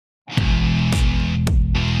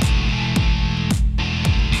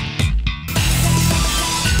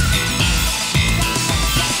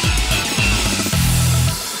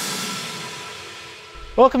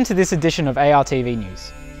Welcome to this edition of ARTV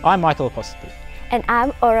News. I'm Michael Apostol. And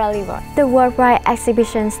I'm Aurali Watt. The worldwide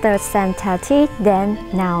exhibition Search and 30, Then,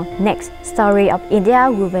 Now, Next Story of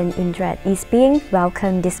India Woven in Thread is being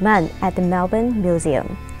welcomed this month at the Melbourne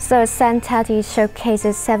Museum. Search and 30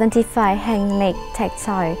 showcases 75 handmade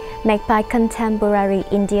textiles made by contemporary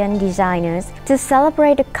Indian designers to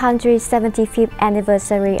celebrate the country's 75th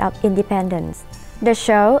anniversary of independence. The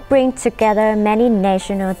show brings together many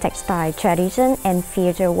national textile traditions and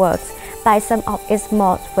feature works by some of its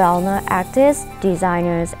most well-known artists,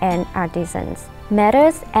 designers, and artisans.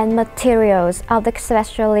 Methods and materials of the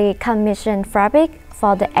specially commissioned fabric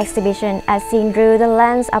for the exhibition are seen through the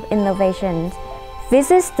lens of innovation.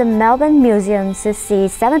 Visit the Melbourne Museum to see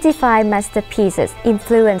 75 masterpieces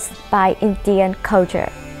influenced by Indian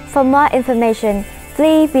culture. For more information,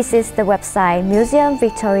 please visit the website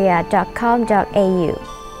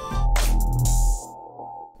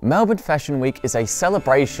museumvictoria.com.au. Melbourne Fashion Week is a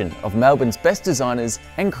celebration of Melbourne's best designers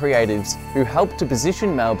and creatives who help to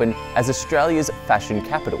position Melbourne as Australia's fashion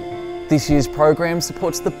capital. This year's program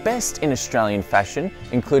supports the best in Australian fashion,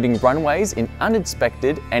 including runways in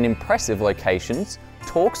uninspected and impressive locations,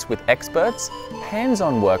 talks with experts,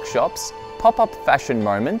 hands-on workshops, pop-up fashion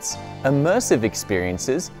moments, immersive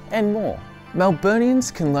experiences, and more.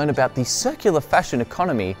 Melburnians can learn about the circular fashion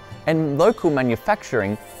economy and local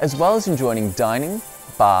manufacturing, as well as enjoying dining,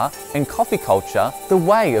 bar and coffee culture, the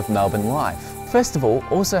way of Melbourne life. Festival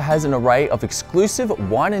also has an array of exclusive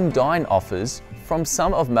wine and dine offers from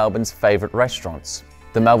some of Melbourne's favourite restaurants.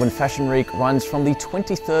 The Melbourne Fashion Week runs from the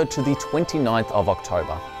 23rd to the 29th of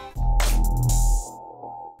October.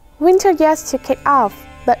 Winter yet to kick off,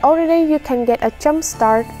 but already you can get a jump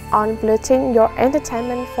start on bloating your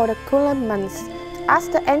entertainment for the cooler months as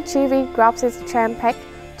the NGV drops its jam-packed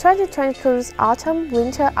 2022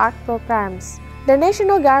 Autumn-Winter Art programs. The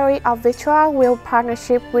National Gallery of Victoria will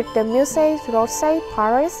partnership with the Musée Rosé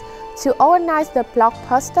Paris to organize the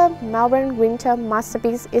blockbuster Melbourne Winter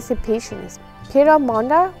Masterpiece exhibitions. Peter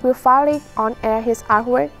Monda will finally on-air his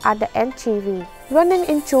artwork at the NGV. Running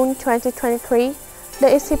in June 2023,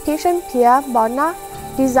 the exhibition Pierre Bonnard,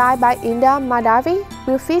 designed by Indra Madhavi,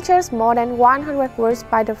 will feature more than 100 works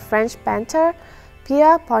by the French painter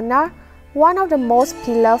Pierre Bonnard, one of the most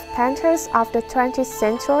beloved painters of the 20th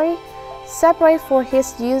century, celebrated for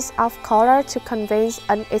his use of color to convey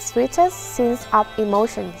an exquisite sense of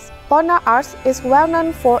emotions. Bonnard art is well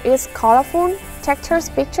known for its colorful, textured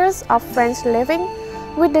pictures of French living,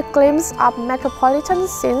 with the glimpse of metropolitan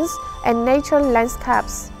scenes and nature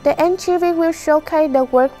landscapes. The NGV will showcase the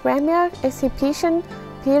world premiere exhibition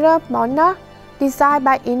Peter Bonnard, designed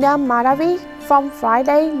by Indra Madhavi, from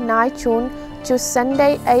Friday 9 June to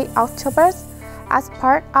Sunday 8 October, as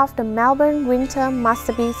part of the Melbourne Winter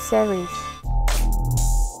Masterpiece series.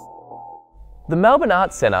 The Melbourne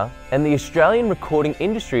Arts Centre and the Australian Recording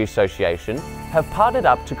Industry Association have partnered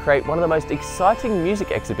up to create one of the most exciting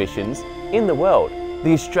music exhibitions in the world.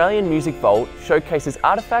 The Australian Music Vault showcases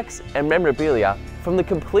artefacts and memorabilia from the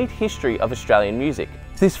complete history of Australian music.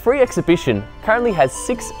 This free exhibition currently has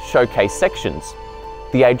 6 showcase sections.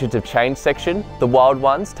 The Agents of Change section, The Wild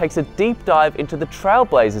Ones, takes a deep dive into the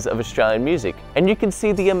trailblazers of Australian music, and you can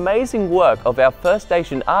see the amazing work of our First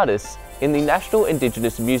Nation artists in the National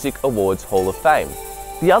Indigenous Music Awards Hall of Fame.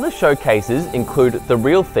 The other showcases include The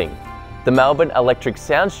Real Thing. The Melbourne Electric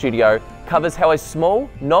Sound Studio covers how a small,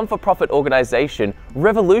 non-for-profit organisation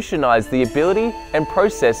revolutionised the ability and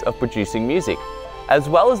process of producing music, as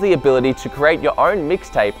well as the ability to create your own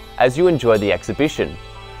mixtape as you enjoy the exhibition.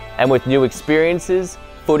 And with new experiences,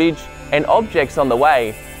 footage and objects on the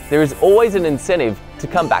way, there is always an incentive to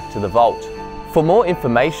come back to the vault. For more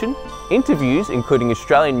information, interviews including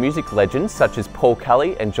Australian music legends such as Paul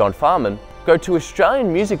Kelly and John Farman, go to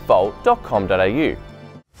australianmusicvault.com.au.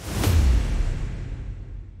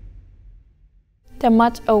 The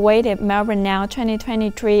much-awaited Melbourne Now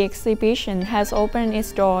 2023 exhibition has opened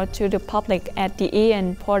its door to the public at the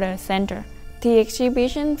Ian Porter Centre. The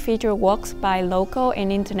exhibition features works by local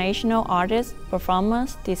and international artists,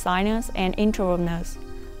 performers, designers, and entrepreneurs.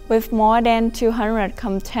 With more than 200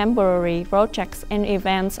 contemporary projects and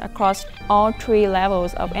events across all 3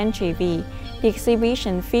 levels of NGV, the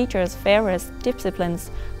exhibition features various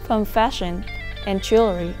disciplines from fashion and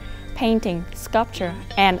jewelry, painting, sculpture,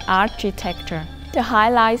 and architecture. The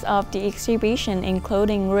highlights of the exhibition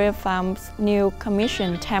including Real Farm's new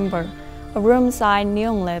commissioned timbre, a room-side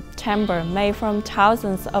neon-lit timbre made from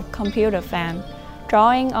thousands of computer fans,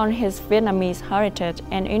 drawing on his Vietnamese heritage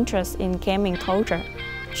and interest in gaming culture.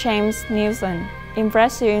 James Nielsen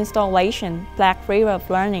impressive installation, Black River of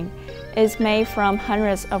Learning, is made from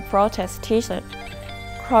hundreds of protest t-shirts,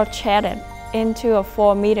 crocheted into a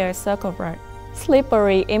 4-meter circleboard.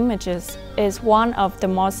 Slippery Images is one of the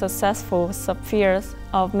most successful subspheres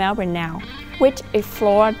of Melbourne now, which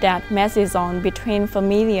explores that messy zone between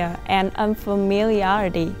familiar and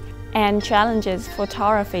unfamiliarity and challenges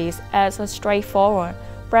photography as a straightforward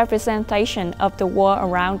representation of the world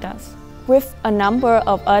around us. With a number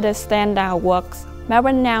of other standout works,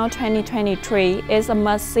 Melbourne Now 2023 is a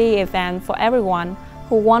must-see event for everyone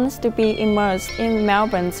who wants to be immersed in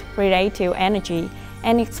Melbourne's creative energy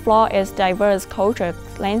and explore its diverse cultural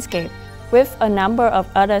landscape. With a number of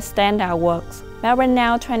other standout works, Melbourne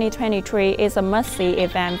Now 2023 is a must-see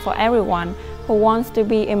event for everyone who wants to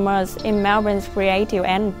be immersed in Melbourne's creative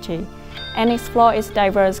energy and explore its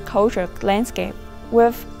diverse cultural landscape.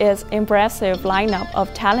 With its impressive lineup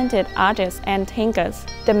of talented artists and thinkers,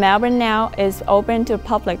 the Melbourne Now is open to the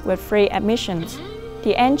public with free admissions.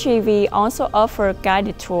 The ARTV also offers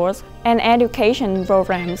guided tours and education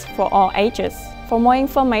programs for all ages. For more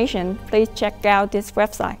information, please check out this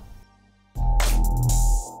website.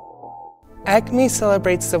 ACME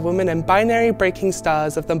celebrates the women and binary breaking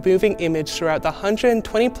stars of the moving image throughout the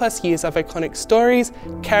 120+ years of iconic stories,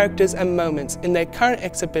 characters and moments in their current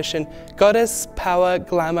exhibition, Goddess, Power,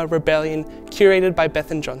 Glamour, Rebellion, curated by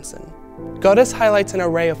Bethan Johnson. Goddess highlights an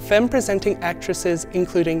array of femme-presenting actresses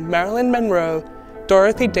including Marilyn Monroe,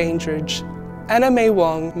 Dorothy Dandridge, Anna May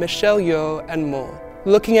Wong, Michelle Yeoh and more.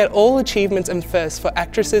 Looking at all achievements and firsts for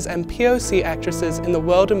actresses and POC actresses in the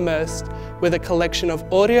world immersed with a collection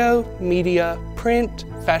of audio, media, print,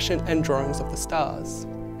 fashion and drawings of the stars.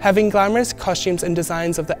 Having glamorous costumes and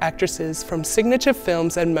designs of the actresses from signature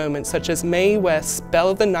films and moments such as Mae West's Belle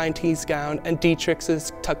of the 90s gown and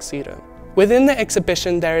Dietrich's tuxedo. Within the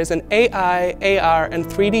exhibition there is an AI, AR and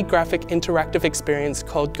 3D graphic interactive experience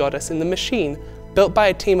called Goddess in the Machine, built by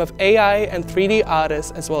a team of AI and 3D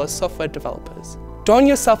artists as well as software developers. Don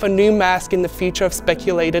yourself a new mask in the future of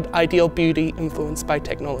speculated ideal beauty influenced by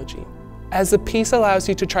technology, as the piece allows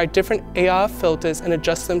you to try different AR filters and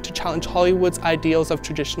adjust them to challenge Hollywood's ideals of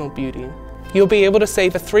traditional beauty. You'll be able to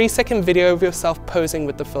save a 3-second video of yourself posing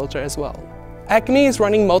with the filter as well. ACME is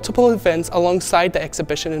running multiple events alongside the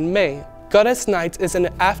exhibition in May. Goddess Nights is an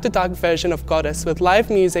after-dark version of Goddess with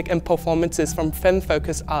live music and performances from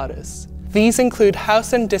femme-focused artists. These include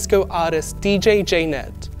house and disco artist DJ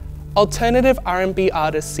J-Net, alternative R&B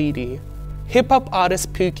artist CD, hip-hop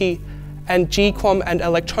artist Pookie, and G-Quam and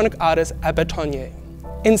electronic artist Abatonye.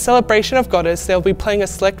 In celebration of Goddess, they'll be playing a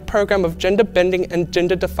select program of gender-bending and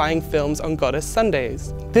gender-defying films on Goddess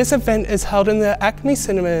Sundays. This event is held in the ACME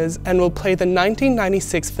Cinemas and will play the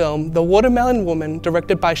 1996 film The Watermelon Woman,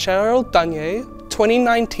 directed by Cheryl Dunye,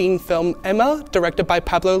 2019 film Emma, directed by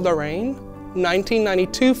Pablo Larraín,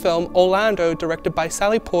 1992 film Orlando, directed by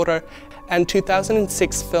Sally Porter, and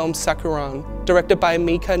 2006 film Sakuran, directed by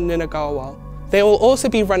Mika Ninagawa. They will also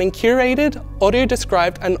be running curated,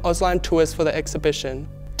 audio-described and Auslan tours for the exhibition.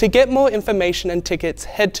 To get more information and tickets,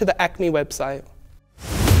 head to the ACME website.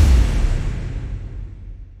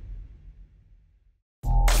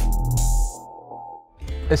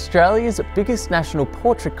 Australia's biggest national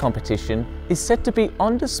portrait competition is set to be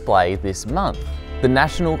on display this month. The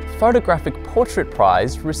National Photographic Portrait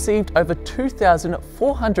Prize received over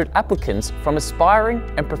 2,400 applicants from aspiring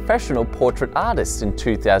and professional portrait artists in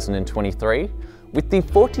 2023, with the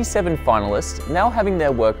 47 finalists now having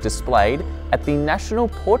their work displayed at the National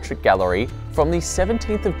Portrait Gallery from the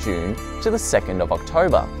 17th of June to the 2nd of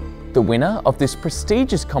October. The winner of this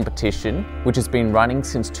prestigious competition, which has been running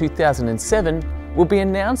since 2007, will be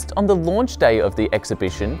announced on the launch day of the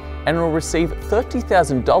exhibition and will receive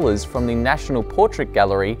 $30,000 from the National Portrait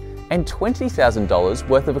Gallery and $20,000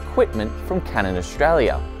 worth of equipment from Canon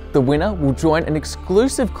Australia. The winner will join an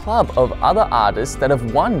exclusive club of other artists that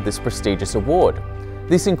have won this prestigious award.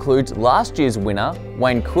 This includes last year's winner,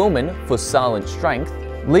 Wayne Quillman for Silent Strength,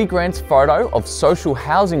 Lee Grant's photo of social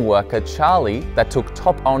housing worker Charlie that took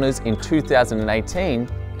top honours in 2018,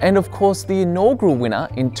 and of course the inaugural winner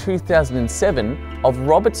in 2007 of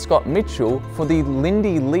Robert Scott Mitchell for the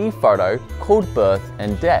Lindy Lee photo called Birth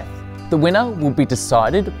and Death. The winner will be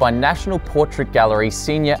decided by National Portrait Gallery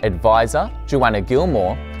Senior Advisor Joanna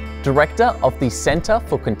Gilmore, Director of the Centre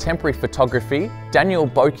for Contemporary Photography Daniel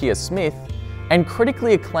Bokia Smith, and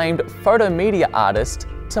critically acclaimed photo media artist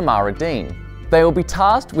Tamara Dean. They will be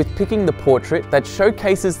tasked with picking the portrait that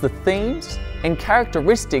showcases the themes and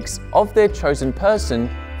characteristics of their chosen person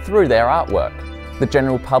through their artwork. The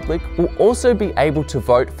general public will also be able to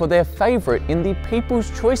vote for their favourite in the People's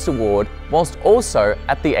Choice Award whilst also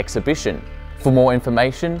at the exhibition. For more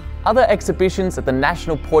information, other exhibitions at the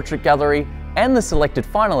National Portrait Gallery and the selected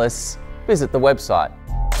finalists, visit the website.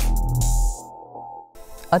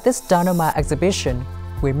 At this dynamite exhibition,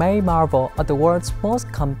 we may marvel at the world's most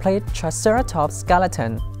complete Triceratops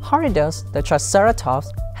skeleton. Horridus the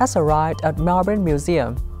Triceratops has arrived at Melbourne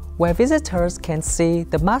Museum, where visitors can see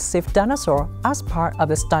the massive dinosaur as part of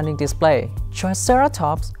the stunning display.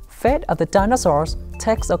 Triceratops, Fate of the Dinosaurs,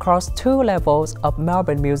 takes across 2 levels of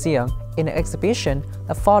Melbourne Museum in an exhibition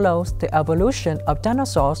that follows the evolution of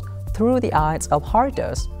dinosaurs through the eyes of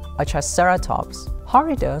Horridus, a Triceratops.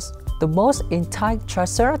 Horridus, the most intact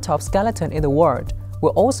Triceratops skeleton in the world, will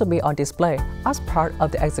also be on display as part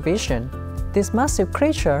of the exhibition. This massive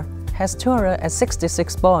creature has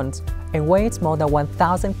 266 bones and weighs more than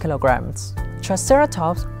 1,000 kilograms.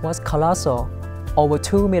 Triceratops was colossal, over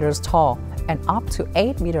 2 meters tall and up to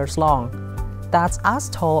 8 meters long. That's as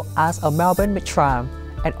tall as a Melbourne tram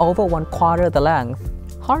and over 1/4 the length.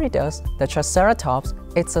 Horridus the Triceratops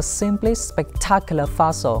is a simply spectacular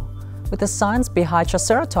fossil, with the science behind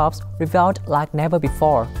Triceratops revealed like never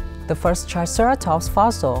before. The first Triceratops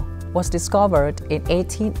fossil was discovered in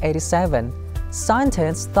 1887.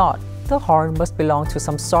 Scientists thought the horn must belong to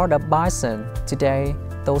some sort of bison. Today,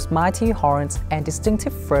 those mighty horns and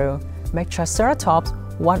distinctive frill make Triceratops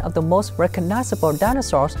one of the most recognizable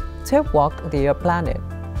dinosaurs to have walked the planet.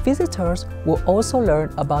 Visitors will also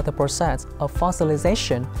learn about the process of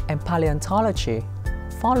fossilization and paleontology,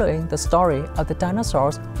 following the story of the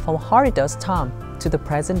dinosaurs from Horridus' time to the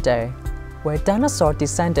present day, where dinosaur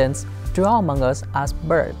descendants dwell among us as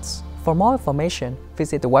birds. For more information,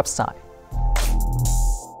 visit the website.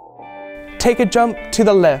 Take a jump to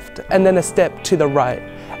the left and then a step to the right,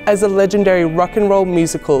 as the legendary rock and roll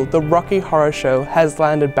musical The Rocky Horror Show has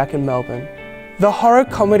landed back in Melbourne. The horror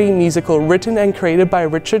comedy musical, written and created by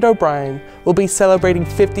Richard O'Brien, will be celebrating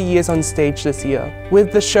 50 years on stage this year,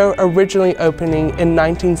 with the show originally opening in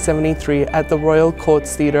 1973 at the Royal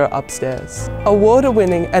Courts Theatre upstairs.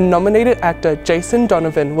 Award-winning and nominated actor Jason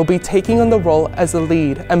Donovan will be taking on the role as the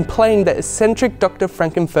lead and playing the eccentric Dr.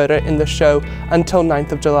 Frankenfurter in the show until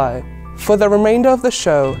 9th of July. For the remainder of the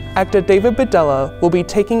show, actor David Bedella will be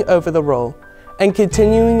taking over the role and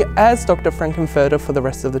continuing as Dr. Frankenfurter for the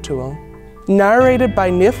rest of the tour. Narrated by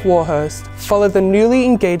Niff Warhurst, follow the newly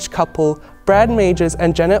engaged couple Brad Majors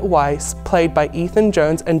and Janet Weiss, played by Ethan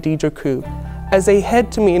Jones and Deidre Koo, as they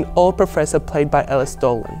head to meet an old professor played by Ellis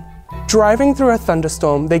Dolan. Driving through a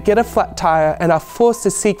thunderstorm, they get a flat tire and are forced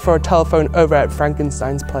to seek for a telephone over at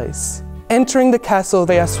Frankenstein's place. Entering the castle,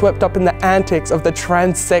 they are swept up in the antics of the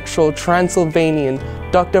transsexual Transylvanian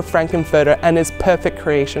Dr. Frankenfurter and his perfect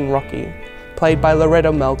creation Rocky, played by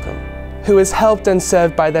Loretta Malcolm, who is helped and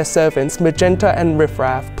served by their servants Magenta and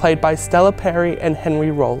Riffraff, played by Stella Perry and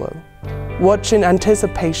Henry Rollo. Watch in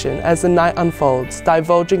anticipation as the night unfolds,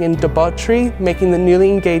 divulging in debauchery, making the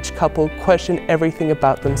newly engaged couple question everything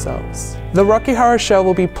about themselves. The Rocky Horror Show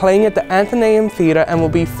will be playing at the Athenaeum Theatre and will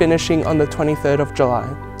be finishing on the 23rd of July.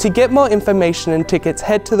 To get more information and tickets,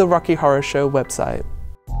 head to the Rocky Horror Show website.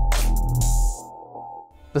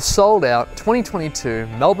 The sold-out 2022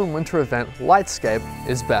 Melbourne winter event Lightscape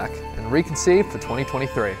is back and reconceived for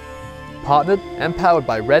 2023. Partnered and powered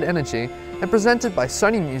by Red Energy and presented by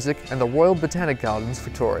Sony Music and the Royal Botanic Gardens,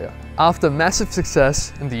 Victoria. After massive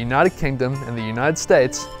success in the United Kingdom and the United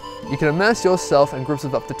States, you can immerse yourself in groups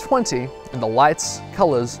of up to 20 in the lights,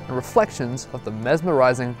 colours and reflections of the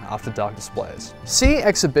mesmerising After Dark displays. See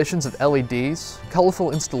exhibitions of LEDs,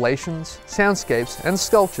 colourful installations, soundscapes and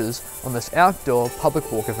sculptures on this outdoor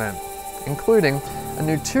public walk event, including a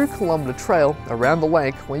new 2-kilometre trail around the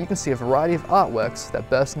lake where you can see a variety of artworks that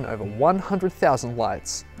burst in over 100,000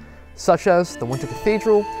 lights, such as the Winter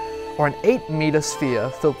Cathedral or an 8-metre sphere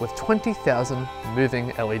filled with 20,000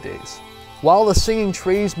 moving LEDs. While the singing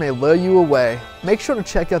trees may lure you away, make sure to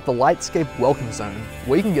check out the Lightscape Welcome Zone,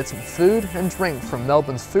 where you can get some food and drink from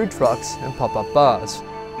Melbourne's food trucks and pop-up bars.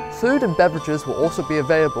 Food and beverages will also be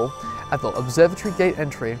available at the Observatory Gate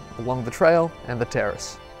entry along the trail and the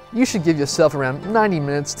terrace. You should give yourself around 90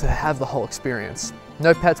 minutes to have the whole experience.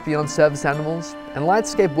 No pets beyond service animals, and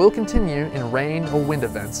Lightscape will continue in rain or wind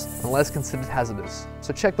events unless considered hazardous,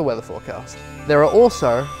 so check the weather forecast. There are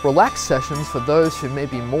also relaxed sessions for those who may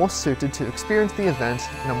be more suited to experience the event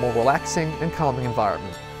in a more relaxing and calming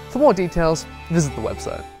environment. For more details, visit the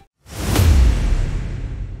website.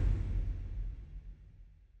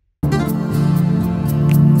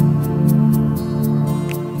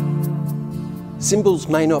 Symbols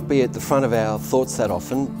may not be at the front of our thoughts that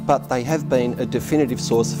often, but they have been a definitive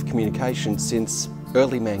source of communication since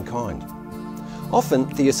early mankind. Often,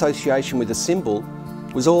 the association with a symbol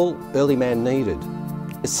was all early man needed.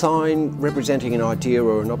 A sign representing an idea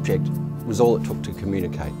or an object was all it took to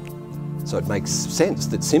communicate. So it makes sense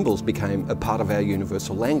that symbols became a part of our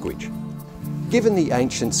universal language. Given the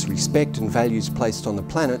ancients' respect and values placed on the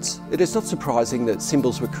planets, it is not surprising that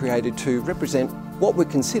symbols were created to represent what were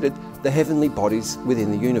considered the heavenly bodies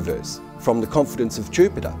within the universe. From the confidence of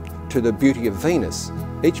Jupiter to the beauty of Venus,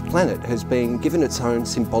 each planet has been given its own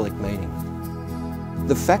symbolic meaning.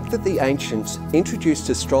 The fact that the ancients introduced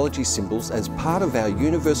astrology symbols as part of our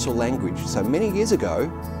universal language so many years ago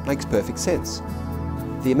makes perfect sense.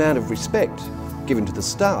 The amount of respect given to the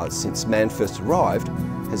stars since man first arrived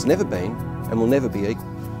has never been and will never be equal.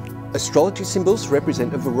 Astrology symbols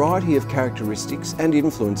represent a variety of characteristics and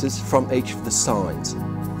influences from each of the signs.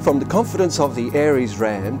 From the confidence of the Aries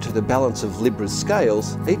ram to the balance of Libra's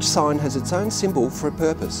scales, each sign has its own symbol for a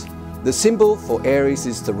purpose. The symbol for Aries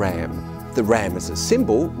is the ram. The ram as a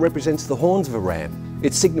symbol represents the horns of a ram.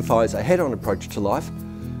 It signifies a head-on approach to life,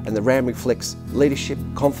 and the ram reflects leadership,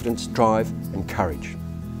 confidence, drive and courage.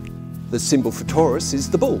 The symbol for Taurus is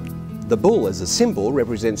the bull. The bull as a symbol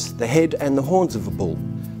represents the head and the horns of a bull.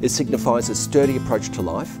 It signifies a sturdy approach to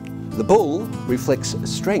life. The bull reflects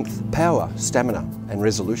strength, power, stamina and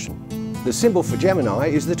resolution. The symbol for Gemini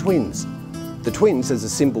is the twins. The twins as a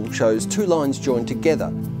symbol shows two lines joined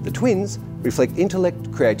together. The twins reflect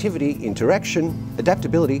intellect, creativity, interaction,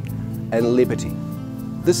 adaptability and liberty.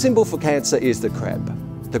 The symbol for Cancer is the crab.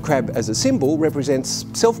 The crab as a symbol represents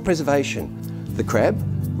self-preservation. The crab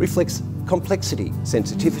reflects complexity,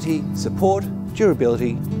 sensitivity, support,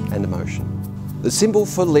 durability and emotion. The symbol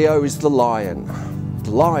for Leo is the lion.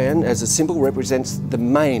 The lion as a symbol represents the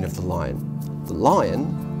mane of the lion. The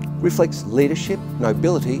lion reflects leadership,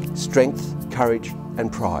 nobility, strength, courage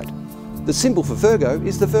and pride. The symbol for Virgo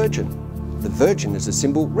is the virgin. The virgin as a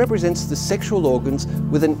symbol represents the sexual organs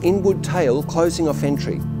with an inward tail closing off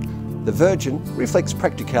entry. The virgin reflects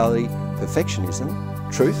practicality,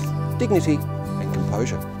 perfectionism, truth, dignity and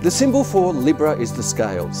composure. The symbol for Libra is the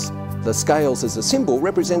scales. The scales as a symbol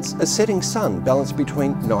represents a setting sun balanced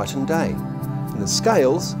between night and day. And the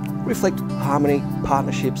scales reflect harmony,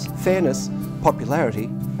 partnerships, fairness, popularity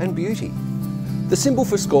and beauty. The symbol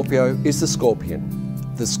for Scorpio is the scorpion.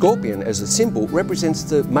 The scorpion as a symbol represents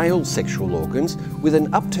the male sexual organs with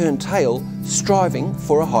an upturned tail striving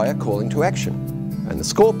for a higher calling to action. And the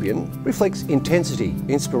scorpion reflects intensity,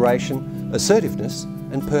 inspiration, assertiveness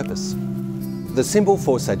and purpose. The symbol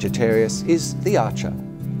for Sagittarius is the archer.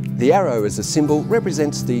 The arrow as a symbol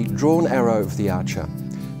represents the drawn arrow of the archer.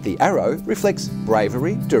 The arrow reflects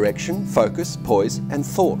bravery, direction, focus, poise and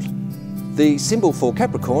thought. The symbol for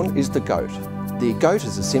Capricorn is the goat. The goat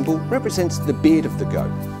as a symbol represents the beard of the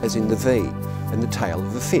goat, as in the V, and the tail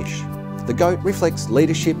of a fish. The goat reflects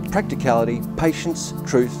leadership, practicality, patience,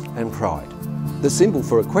 truth and pride. The symbol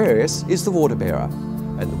for Aquarius is the water bearer,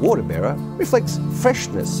 and the water bearer reflects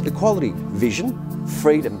freshness, equality, vision,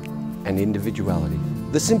 freedom and individuality.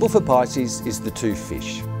 The symbol for Pisces is the two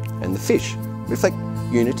fish, and the fish reflect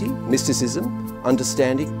unity, mysticism,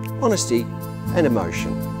 understanding, honesty and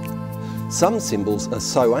emotion. Some symbols are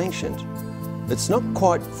so ancient, it's not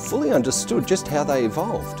quite fully understood just how they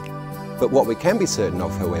evolved. But what we can be certain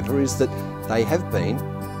of, however, is that they have been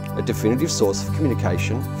a definitive source of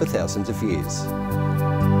communication for thousands of years.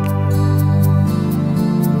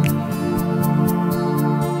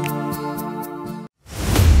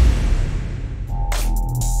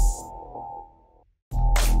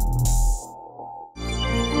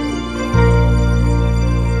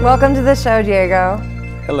 Welcome to the show, Diego.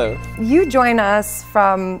 Hello. You join us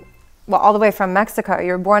from, well, all the way from Mexico.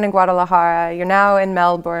 You were born in Guadalajara, you're now in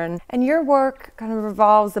Melbourne, and your work kind of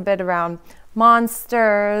revolves a bit around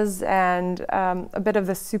monsters and a bit of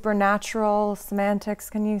the supernatural semantics.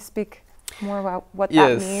 Can you speak more about what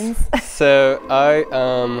that means? So I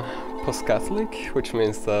am post-Catholic, which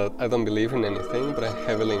means that I don't believe in anything, but I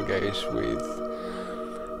heavily engage with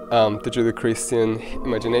the Judeo-Christian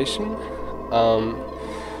imagination.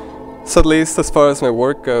 So at least as far as my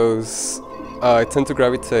work goes, I tend to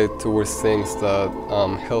gravitate towards things that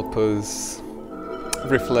help us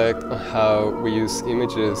reflect on how we use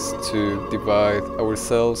images to divide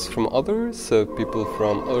ourselves from others, so people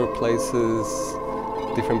from other places,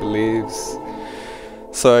 different beliefs.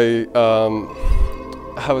 So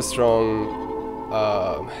I have a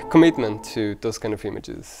strong commitment to those kind of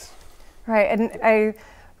images. Right, and I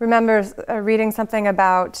remember reading something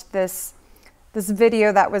about this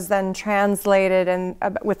video that was then translated and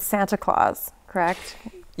with Santa Claus, correct?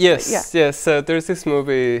 Yes, yes. So there's this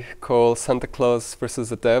movie called Santa Claus versus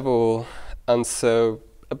the Devil, and so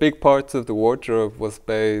a big part of the wardrobe was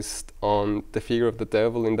based on the figure of the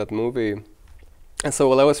devil in that movie. And so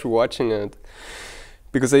while I was rewatching it,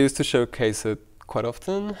 because I used to showcase it quite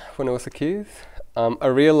often when I was a kid, I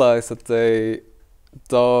realized that they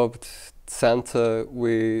dubbed Santa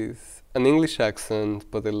with an English accent,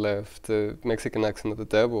 but they left the Mexican accent of the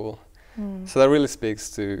devil. So that really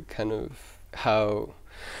speaks to kind of how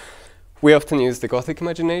we often use the Gothic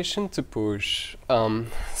imagination to push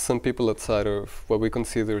some people outside of what we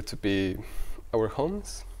consider to be our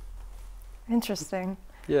homes. Interesting.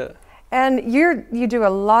 Yeah. And you do a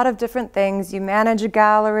lot of different things. You manage a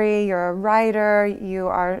gallery, you're a writer, you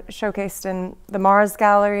are showcased in the Mars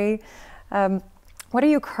Gallery. What are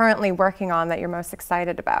you currently working on that you're most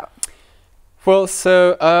excited about? Well,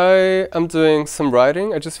 so I am doing some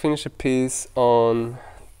writing. I just finished a piece on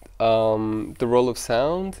the role of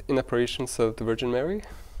sound in apparitions of the Virgin Mary.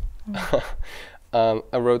 I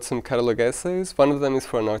wrote some catalogue essays. One of them is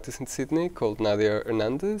for an artist in Sydney called Nadia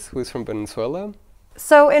Hernandez, who is from Venezuela.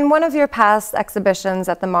 So in one of your past exhibitions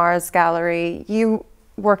at the Mars Gallery, you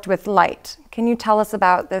worked with light. Can you tell us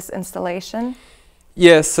about this installation?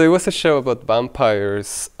 Yes, so it was a show about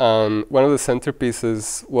vampires. One of the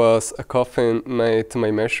centerpieces was a coffin made to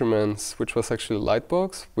my measurements, which was actually a light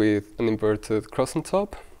box with an inverted cross on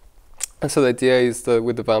top. And so the idea is that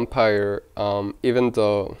with the vampire, even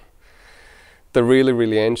though they're really,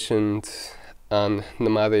 really ancient and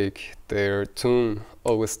nomadic, their tomb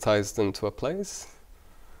always ties them to a place.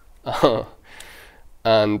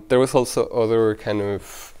 And there was also other kind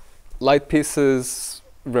of light pieces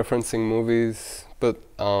referencing movies, but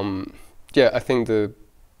yeah, I think the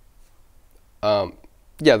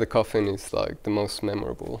coffin is like the most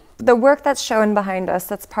memorable. The work that's shown behind us,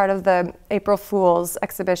 that's part of the April Fool's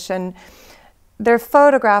exhibition, they're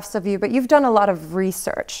photographs of you, but you've done a lot of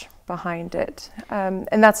research behind it,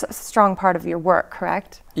 and that's a strong part of your work,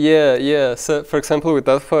 correct? Yeah. So, for example, with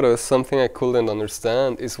that photo, something I couldn't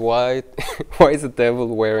understand is why is the devil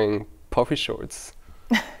wearing puffy shorts?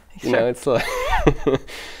 You know, it's like,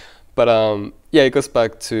 but yeah, it goes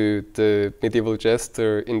back to the medieval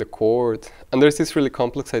jester in the court, and there's this really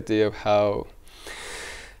complex idea of how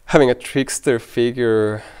having a trickster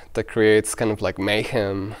figure that creates kind of like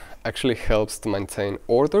mayhem actually helps to maintain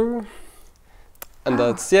order. And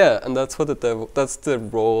that's what that's the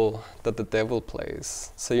role that the devil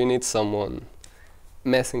plays. So you need someone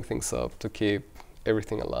messing things up to keep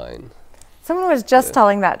everything aligned. Someone was just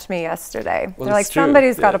telling that to me yesterday. Well, they're like,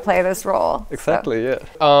 somebody's got to play this role. Exactly, so.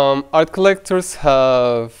 Yeah. Art collectors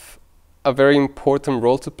have a very important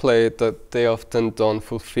role to play that they often don't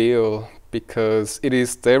fulfill, because it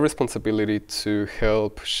is their responsibility to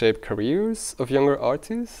help shape careers of younger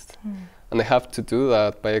artists. And they have to do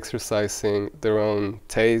that by exercising their own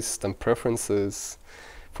taste and preferences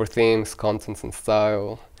for themes, contents, and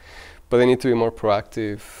style. But they need to be more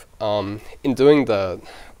proactive in doing that.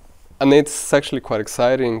 And it's actually quite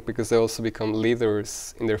exciting because they also become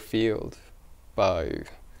leaders in their field by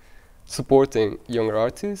supporting younger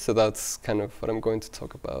artists. So that's kind of what I'm going to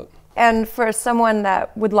talk about. And for someone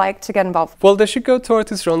that would like to get involved? Well, they should go to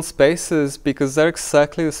artist-run spaces because they're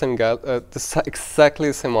exactly the same exactly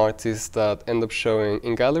the same artists that end up showing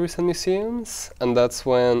in galleries and museums, and that's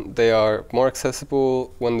when they are more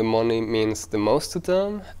accessible, when the money means the most to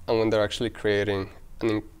them, and when they're actually creating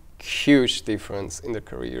a huge difference in their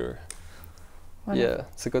career. Wonderful. Yeah,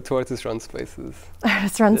 so go to artist-run spaces.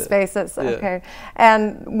 Artist-run spaces, okay.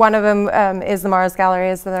 And one of them is the Mars Gallery.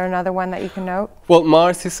 Is there another one that you can note? Well,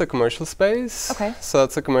 Mars is a commercial space. Okay. So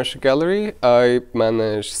that's a commercial gallery. I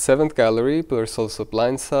manage 7th Gallery, but there's also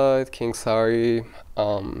Blindside, King's Harry,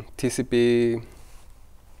 TCB.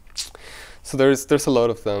 So there's a lot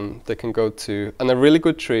of them they can go to. And a really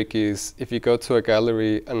good trick is if you go to a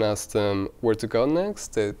gallery and ask them where to go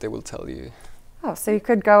next, they will tell you. Oh, so you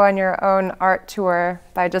could go on your own art tour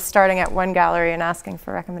by just starting at one gallery and asking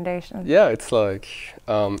for recommendations. Yeah, it's like,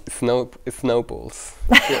 it snowballs.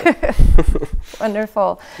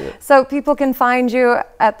 Wonderful. Yeah. So people can find you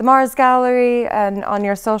at the Mars Gallery and on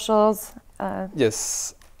your socials?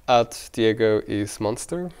 Yes, at Diego is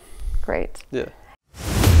Monster. Great. Yeah.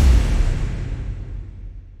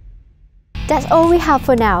 That's all we have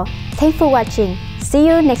for now. Thanks for watching. See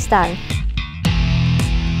you next time.